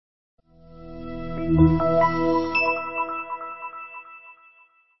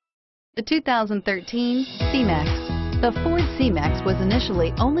The 2013 C-Max. The Ford C-Max was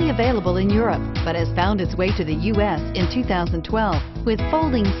initially only available in Europe, but has found its way to the U.S. in 2012. With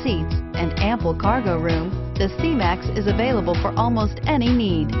folding seats and ample cargo room, the C-Max is available for almost any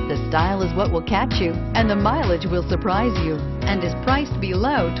need. The style is what will catch you, and the mileage will surprise you, and is priced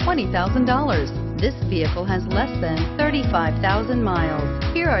below $20,000. This vehicle has less than 35,000 miles.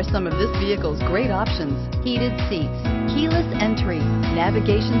 Here are some of this vehicle's great options: heated seats, keyless entry,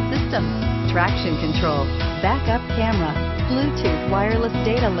 navigation system, traction control, backup camera, Bluetooth wireless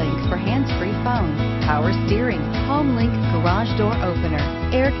data link for hands-free phone, power steering, home link garage door opener,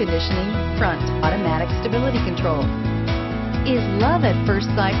 air conditioning, front automatic stability control. Is love at first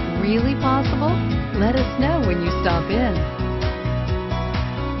sight really possible? Let us know when you stop in.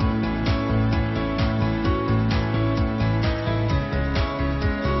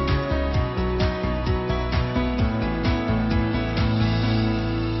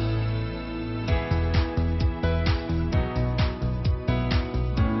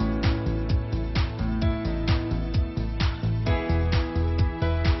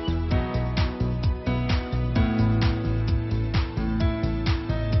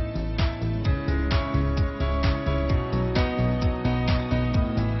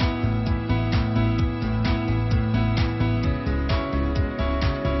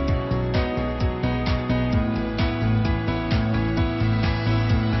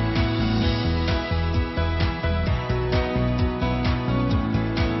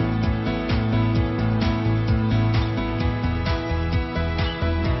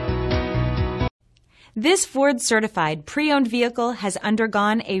 This Ford-certified pre-owned vehicle has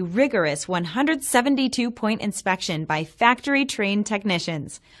undergone a rigorous 172-point inspection by factory-trained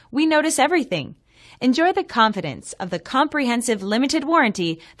technicians. We notice everything. Enjoy the confidence of the comprehensive limited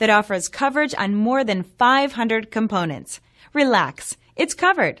warranty that offers coverage on more than 500 components. Relax, it's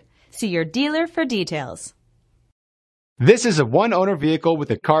covered. See your dealer for details. This is a one-owner vehicle with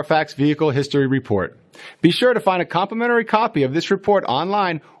a Carfax Vehicle History Report. Be sure to find a complimentary copy of this report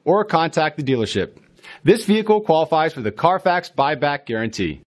online or contact the dealership. This vehicle qualifies for the Carfax buyback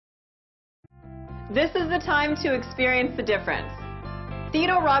guarantee. This is the time to experience the difference.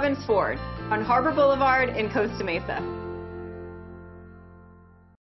 Theodore Robins Ford on Harbor Boulevard in Costa Mesa.